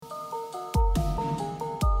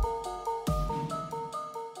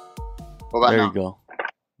What about There you now? go.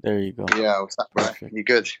 There you go. Yeah, what's that, bro? Perfect. You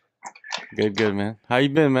good? Good, man. How you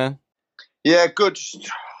been, man? Yeah, good.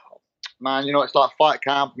 Man, it's like fight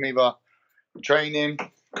camp. I'm either training,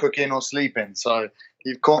 cooking, or sleeping. So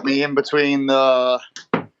you've caught me in between the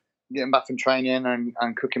getting back from training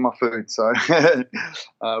and cooking my food. So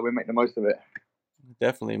we make the most of it.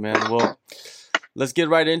 Definitely, man. Well, let's get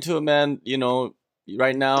right into it, man.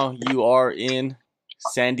 Right now you are in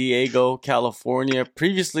San Diego, California.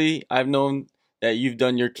 Previously, I've known that you've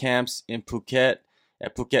done your camps in Phuket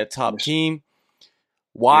at Phuket Top Yes. Team. Yeah.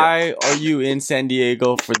 Why are you in San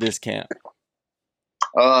Diego for this camp?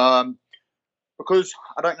 Um, because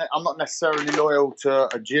I'm not necessarily loyal to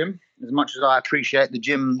a gym as much as I appreciate the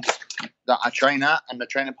gyms that I train at and the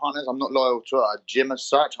training partners. I'm not loyal to a gym as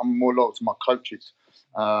such. I'm more loyal to my coaches.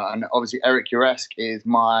 And obviously Eric Uresk is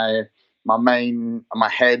my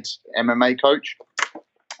head MMA coach.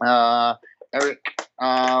 Eric,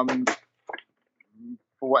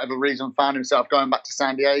 for whatever reason, found himself going back to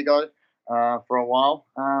San Diego for a while.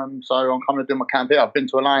 So I'm coming to do my camp here. I've been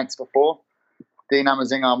to Alliance before. Dean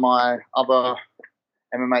Amazinga, my other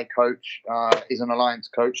MMA coach, is an Alliance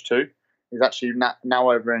coach too. He's actually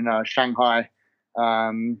now over in Shanghai,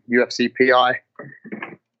 UFC PI.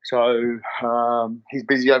 So he's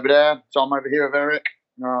busy over there. So I'm over here with Eric.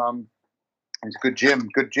 It's a good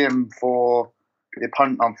gym for the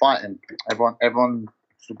opponent I'm fighting. Everyone's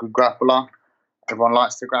a good grappler. Everyone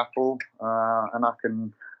likes to grapple, and I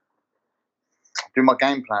can do my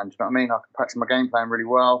game plan. Do you know what I mean? I can practice my game plan really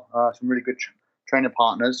well. Some really good trainer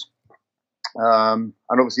partners. And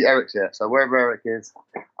obviously Eric's here. So wherever Eric is,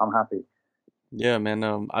 I'm happy. Yeah, man.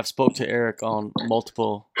 I've spoke to Eric on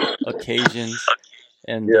multiple occasions,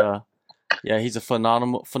 and Yeah. yeah, he's a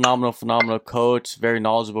phenomenal coach. Very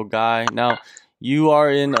knowledgeable guy. Now, you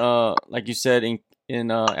are in, like you said,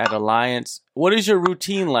 in at Alliance. What is your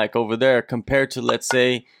routine like over there compared to, let's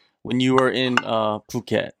say, when you were in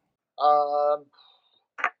Phuket? Um,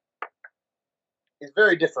 it's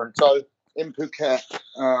very different. So in Phuket,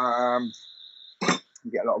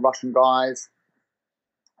 you get a lot of Russian guys.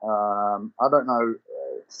 I don't know,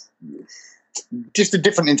 just a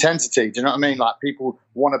different intensity. Do you know what I mean? Like people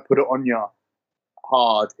want to put it on you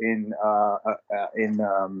hard in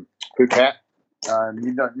Phuket.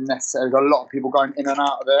 You don't necessarily. There's a lot of people going in and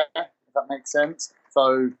out of there. If that makes sense.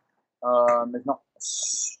 So there's not a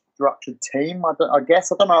structured team. I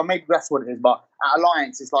guess I don't know. Maybe that's what it is. But at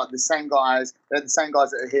Alliance, it's like the same guys. They're the same guys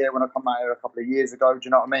that are here when I come out here a couple of years ago. Do you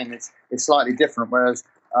know what I mean? It's slightly different. Whereas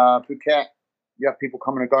Phuket, you have people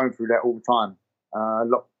coming and going through there all the time. A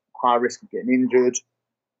lot higher risk of getting injured.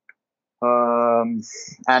 And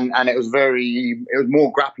it was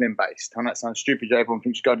more grappling based. And that sounds stupid. Everyone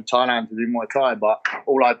thinks you go to Thailand to do Muay Thai, but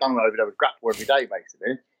all I've done over there was grapple every day,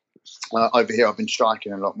 basically. Over here, I've been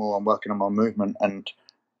striking a lot more. I'm working on my movement and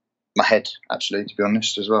my head, actually, to be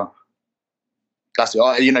honest, as well. That's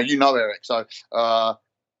it. You know Eric, so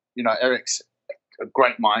Eric's a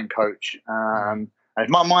great mind coach. And if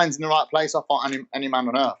my mind's in the right place, I fight any man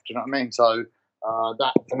on earth. Do you know what I mean? So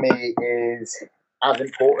that for me is as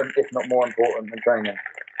important, if not more important, than training.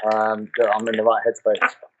 That I'm in the right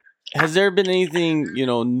headspace. Has there been anything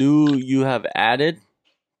new you have added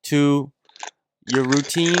to your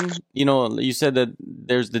routine? You said that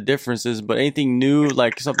there's the differences, but anything new,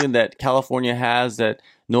 like something that California has that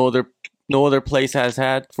no other place has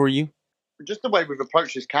had for you? Just the way we've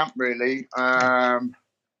approached this camp, really.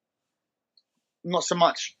 Not so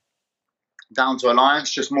much down to Alliance,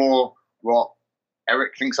 just more what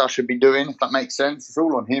Eric thinks I should be doing, if that makes sense. It's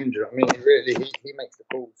all on him, do you know what I mean? He makes the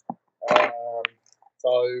calls.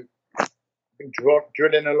 So I've been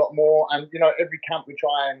drilling a lot more, and every camp we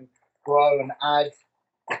try and grow and add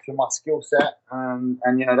to my skill set, and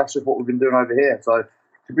that's just what we've been doing over here. So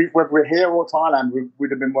whether we're here or Thailand,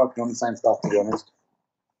 we'd have been working on the same stuff, to be honest.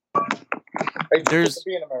 It's good to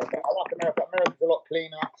be in America. I like America. America's a lot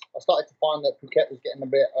cleaner. I started to find that Phuket was getting a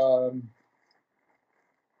bit, I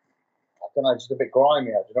don't know, just a bit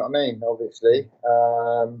grimier. Do you know what I mean? Obviously.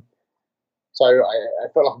 So I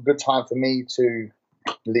felt like a good time for me to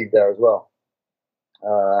leave there as well.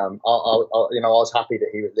 I was happy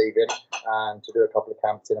that he was leaving and to do a couple of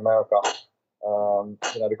camps in America.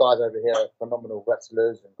 The guys over here are phenomenal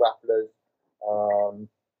wrestlers and grapplers.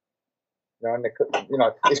 And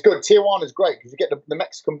it's good. Tijuana is great because you get the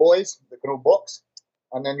Mexican boys that can all box,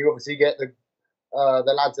 and then you obviously get the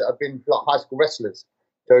lads that have been like high school wrestlers.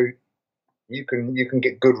 So you can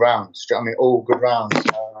get good rounds. Do you know what I mean? All good rounds.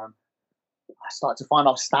 I started to find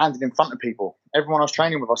I was standing in front of people. Everyone I was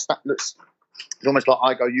training with, it's almost like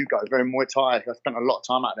I go, you go. Very Muay Thai. I spent a lot of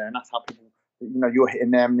time out there, and that's how people you're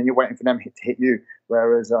hitting them and then you're waiting for them to hit you.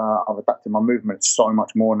 Whereas I've adapted my movement so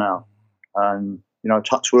much more now. And,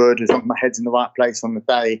 touch wood, as long as my head's in the right place on the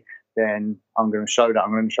day, then I'm going to show that.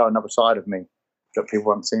 I'm going to show another side of me that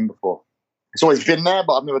people haven't seen before. It's always been there,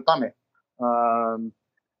 but I've never done it.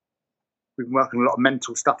 We've been working on a lot of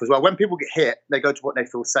mental stuff as well. When people get hit, they go to what they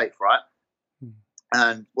feel safe, right?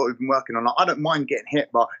 And what we've been working on, I don't mind getting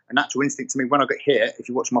hit, but a natural instinct to me, when I get hit, if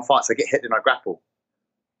you watch my fights, I get hit, then I grapple.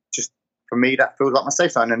 Just for me, that feels like my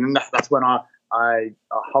safe zone. And then that's when I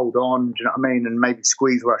hold on, do you know what I mean? And maybe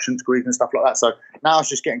squeeze where I shouldn't squeeze and stuff like that. So now it's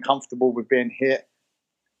just getting comfortable with being hit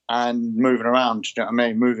and moving around, do you know what I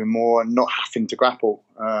mean? Moving more and not having to grapple.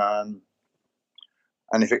 And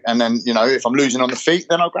then, if I'm losing on the feet,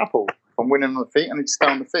 then I'll grapple. If I'm winning on the feet, I need to stay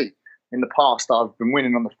on the feet. In the past, I've been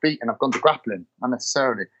winning on the feet and I've gone to grappling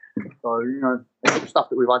unnecessarily. So, it's stuff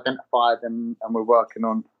that we've identified and we're working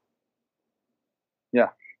on. Yeah.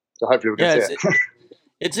 So hopefully we can see it.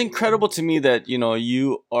 It's incredible to me that,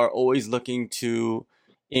 you are always looking to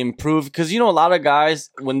improve, because, a lot of guys,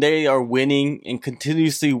 when they are winning and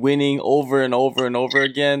continuously winning over and over and over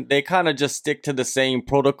again, they kind of just stick to the same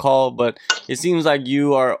protocol. But it seems like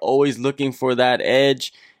you are always looking for that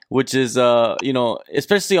edge, which is,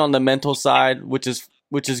 especially on the mental side, which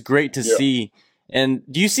is great to see. And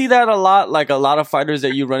do you see that a lot? Like a lot of fighters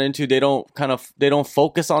that you run into, they don't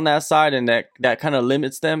focus on that side, and that kind of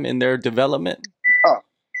limits them in their development. Oh,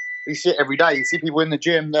 you see it every day. You see people in the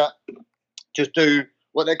gym that just do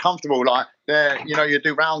what they're comfortable. Like you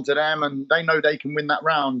do rounds of them, and they know they can win that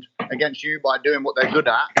round against you by doing what they're good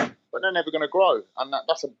at, but they're never going to grow. And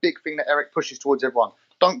that's a big thing that Eric pushes towards everyone.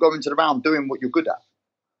 Don't go into the round doing what you're good at.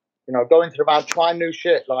 Go into the round, try new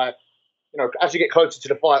shit. Like, as you get closer to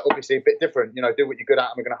the fight, obviously a bit different. Do what you're good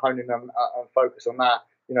at, and we're going to hone in and focus on that.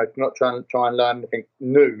 Not try and learn anything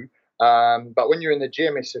new. But when you're in the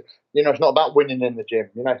gym, it's not about winning in the gym.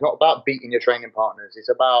 It's not about beating your training partners. It's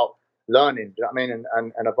about learning. Do you know what I mean?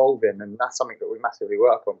 And evolving, and that's something that we massively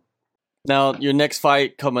work on. Now, your next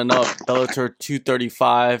fight coming up, Bellator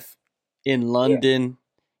 235 in London. Yeah.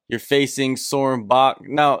 You're facing Soren Bak.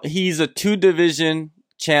 Now, he's a 2-division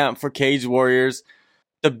champ for Cage Warriors.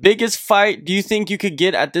 The biggest fight do you think you could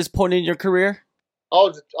get at this point in your career?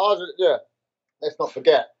 Yeah. Let's not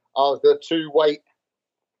forget, I was the 2-weight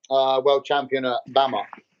world champion at BAMMA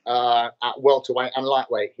at welterweight and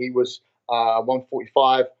lightweight. He was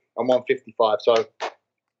 145 and 155. So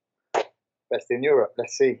best in Europe.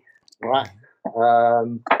 Let's see. All right.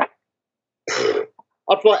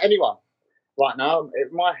 I'd fight anyone right now.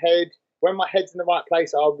 When my head's in the right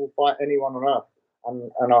place, I will fight anyone on earth.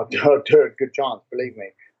 And I'll do a good chance, believe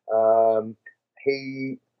me.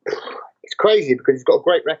 It's crazy because he's got a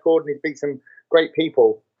great record and he's beat some great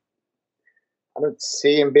people. I don't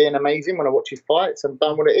see him being amazing when I watch his fights. I've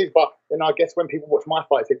done what it is, but then I guess when people watch my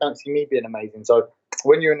fights, they don't see me being amazing. So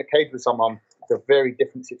when you're in the cage with someone, it's a very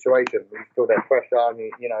different situation. You feel their pressure, and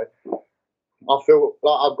I feel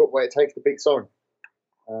like I've got what it takes to beat Soren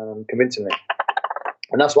convincingly,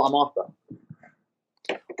 and that's what I'm after.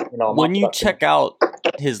 When you check out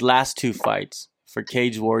his last 2 fights for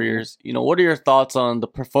Cage Warriors, what are your thoughts on the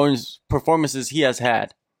performances he has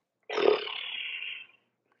had?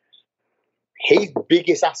 His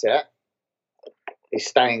biggest asset is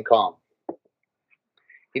staying calm.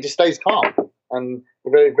 He just stays calm and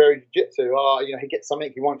very, very jiu-jitsu. He gets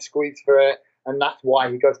something, he won't squeeze for it, and that's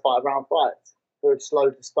why he goes 5-round fights. Very slow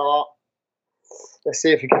to start. Let's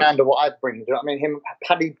see if he can handle what I bring. Do you know what I mean?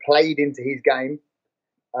 Paddy played into his game.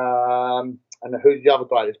 And who's the other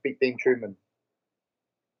guy that's beat Dean Truman?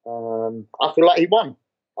 I feel like he won.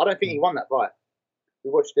 I don't think he won that fight.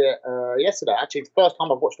 We watched it yesterday. Actually, it's the first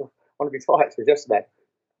time I've watched one of his fights was yesterday.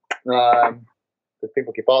 Because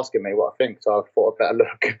people keep asking me what I think, so I thought I'd better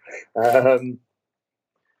look.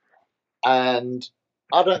 And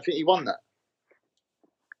I don't think he won that.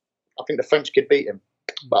 I think the French kid beat him,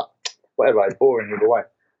 but whatever, it's boring either way.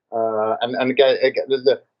 And again,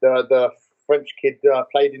 the French kid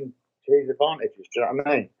played into his advantages. Do you know what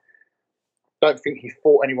I mean? Don't think he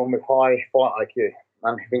fought anyone with high fight IQ.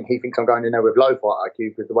 And he thinks I'm going in there with low fight IQ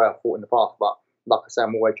because the way I fought in the past. But like I say,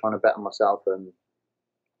 I'm always trying to better myself and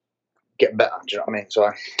get better. Do you know what I mean?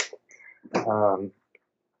 So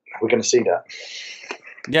we're going to see that.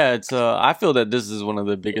 Yeah, it's. I feel that this is one of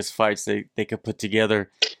the biggest fights they could put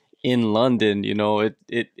together in London.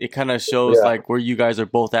 It kind of shows like where you guys are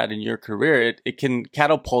both at in your career. It can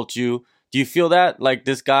catapult you. Do you feel that, like,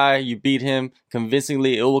 this guy, you beat him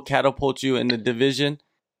convincingly, it will catapult you in the division?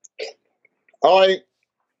 I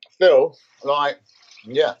feel like,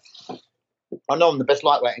 I know I'm the best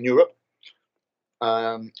lightweight in Europe.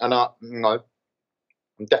 And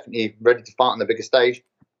I'm definitely ready to fight on the bigger stage.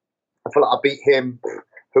 I feel like I beat him.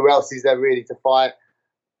 Who else is there really to fight?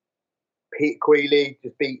 Pete Queeley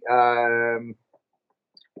just beat your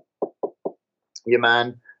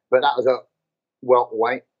man, but that was a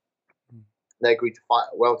welterweight. They agreed to fight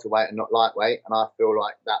at welterweight and not lightweight, and I feel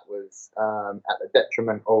like that was at the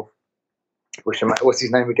detriment of what's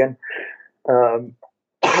his name again? Lad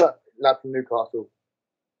from Newcastle.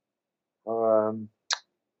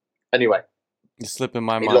 Anyway, you're slipping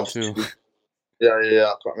my mind too. Yeah,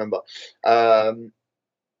 I can't remember.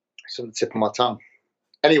 It's on the tip of my tongue.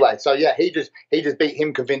 Anyway, so yeah, he just beat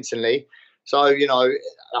him convincingly. So I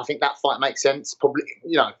think that fight makes sense. Probably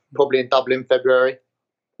in Dublin, February,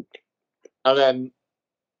 and then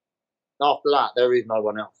after that, there is no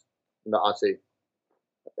one else that I see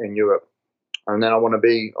in Europe. And then I want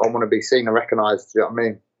to be seen and recognised. Do you know what I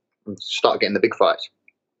mean? And start getting the big fights.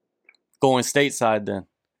 Going stateside then.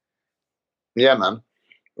 Yeah, man.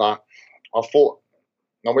 Like I want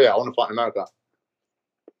to fight in America.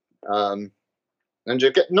 And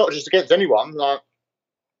not just against anyone. Like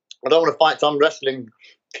I don't want to fight some wrestling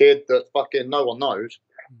kid that fucking no one knows.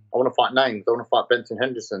 I want to fight names. I want to fight Benson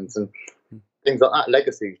Hendersons and things like that.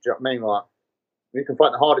 Legacies. Do you know what I mean? Like you can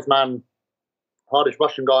fight the hardest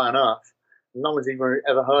Russian guy on earth. No one's even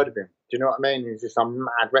ever heard of him. Do you know what I mean? He's just some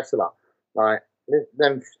mad wrestler. Like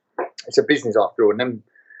them, it's a business after all, and them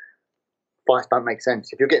fights don't make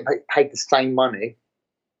sense. If you're getting paid the same money,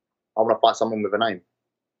 I want to fight someone with a name.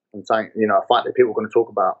 I'm saying, a fight that people are going to talk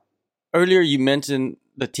about. Earlier, you mentioned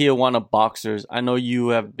the Tijuana boxers. I know you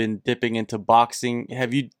have been dipping into boxing.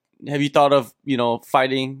 Have you thought of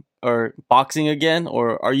fighting or boxing again,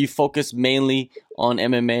 or are you focused mainly on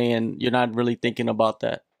MMA and you're not really thinking about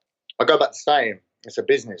that? I go back to saying it's a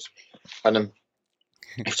business, and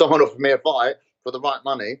if someone offered me a fight for the right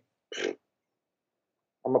money,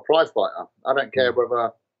 I'm a prize fighter. I don't care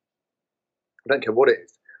what it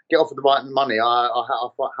is. Get offered the right money,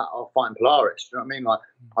 I'll fight in Polaris. Do you know what I mean? Like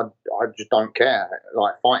I just don't care.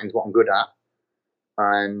 Like fighting's what I'm good at,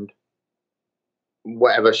 and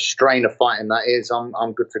whatever strain of fighting that is,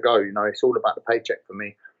 I'm good to go. It's all about the paycheck for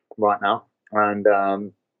me right now, and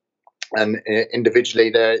individually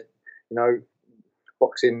there.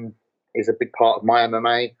 Boxing is a big part of my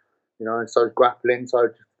MMA, and so is grappling. So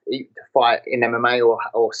to fight in MMA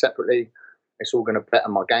or separately, it's all going to better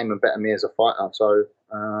my game and better me as a fighter. So,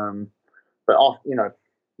 but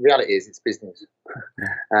reality is it's business,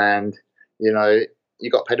 and you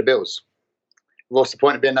got to pay the bills. What's the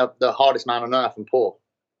point of being the hardest man on earth and poor?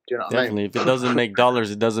 Do you know what I mean? Definitely. If it doesn't make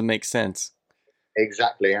dollars, it doesn't make sense.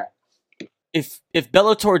 Exactly. Yeah. If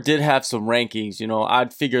Bellator did have some rankings,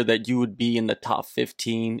 I'd figure that you would be in the top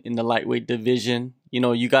 15 in the lightweight division.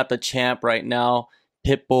 You got the champ right now,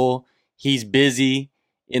 Pitbull. He's busy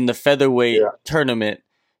in the featherweight tournament.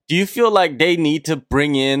 Do you feel like they need to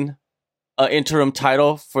bring in an interim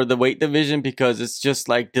title for the weight division because it's just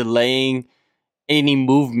like delaying any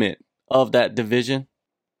movement of that division?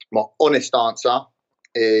 My honest answer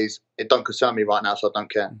is it don't concern me right now, so I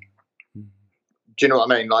don't care. Do you know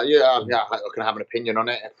what I mean? Like, I can have an opinion on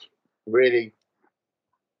it. Really,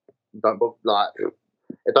 it doesn't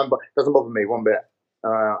bother me one bit.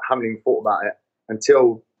 I haven't even thought about it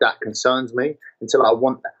until that concerns me. Until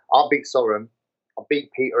I'll beat Soren, I'll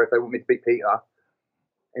beat Peter if they want me to beat Peter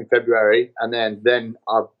in February, and then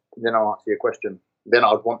I'll answer your question. Then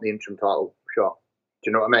I'd want the interim title shot.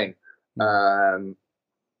 Do you know what I mean?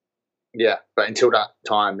 Yeah, but until that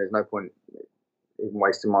time, there's no point even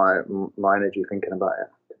wasting my energy thinking about it,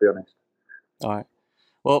 to be honest. All right.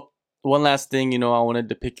 Well, one last thing, I wanted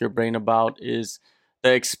to pick your brain about is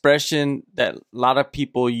the expression that a lot of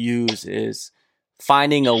people use is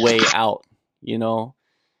finding a way out,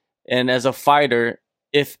 And as a fighter,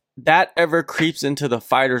 if that ever creeps into the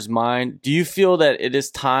fighter's mind, do you feel that it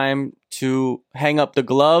is time to hang up the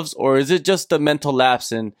gloves, or is it just a mental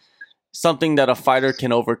lapse and something that a fighter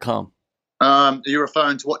can overcome? Are you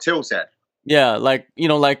referring to what Till said? Yeah, like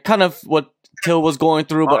kind of what Till was going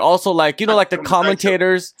through, but also like the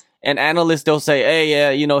commentators and analysts, they'll say, "Hey,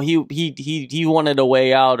 yeah, he wanted a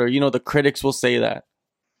way out," or the critics will say that.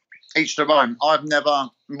 Each their own. I've never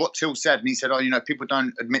what Till said, and he said, "Oh, people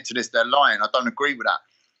don't admit to this; they're lying." I don't agree with that.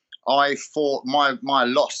 I fought my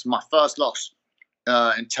first loss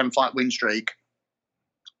in 10-fight win streak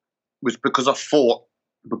was because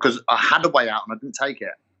I had a way out and I didn't take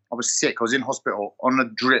it. I was sick. I was in hospital on a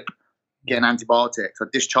drip, getting antibiotics. I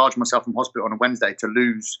discharged myself from hospital on a Wednesday to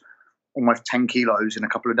lose almost 10 kilos in a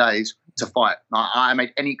couple of days to fight. I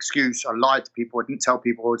made any excuse. I lied to people. I didn't tell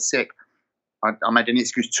people I was sick. I made any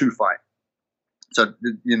excuse to fight. So,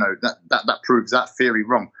 that proves that theory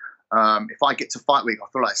wrong. If I get to fight week, I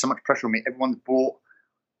feel like so much pressure on me. Everyone's bought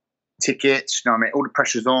tickets, you know what I mean? All the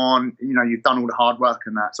pressure's on, you know, you've done all the hard work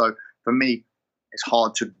and that. So for me, it's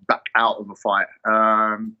hard to back out of a fight.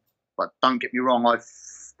 But don't get me wrong,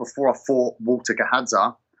 before I fought Walter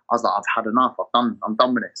Gahadza, I was like, I've had enough. I'm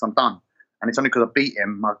done with it. So I'm done. And it's only because I beat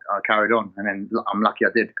him, I carried on. And then I'm lucky I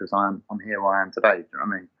did, because I'm here where I am today. Do you know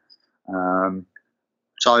what I mean?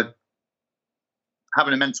 So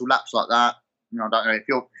having a mental lapse like that, you know, I don't know, if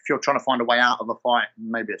you're trying to find a way out of a fight,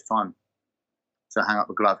 maybe it's time to hang up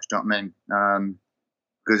the gloves. Do you know what I mean?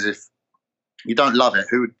 Because if you don't love it,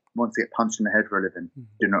 who would want to get punched in the head for a living? Do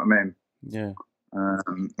you know what I mean? Yeah.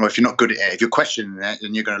 Or if you're not good at it, if you're questioning it,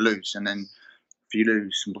 then you're going to lose. And then if you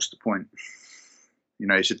lose, what's the point? You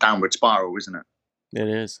know, it's a downward spiral, isn't it? It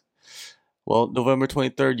is. Well, November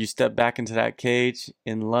 23rd, you step back into that cage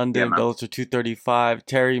in London, Bellator 235.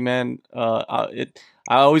 Terry, man, I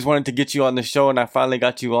always wanted to get you on the show, and I finally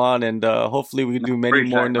got you on, and hopefully we can do many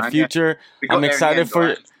more in the future. Yeah. I'm excited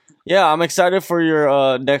for I'm excited for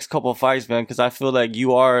your next couple of fights, man, because I feel like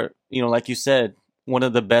you are, you know, like you said, one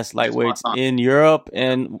of the best lightweights in Europe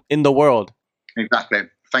and in the world. Exactly.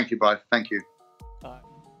 Thank you, bro. Thank you.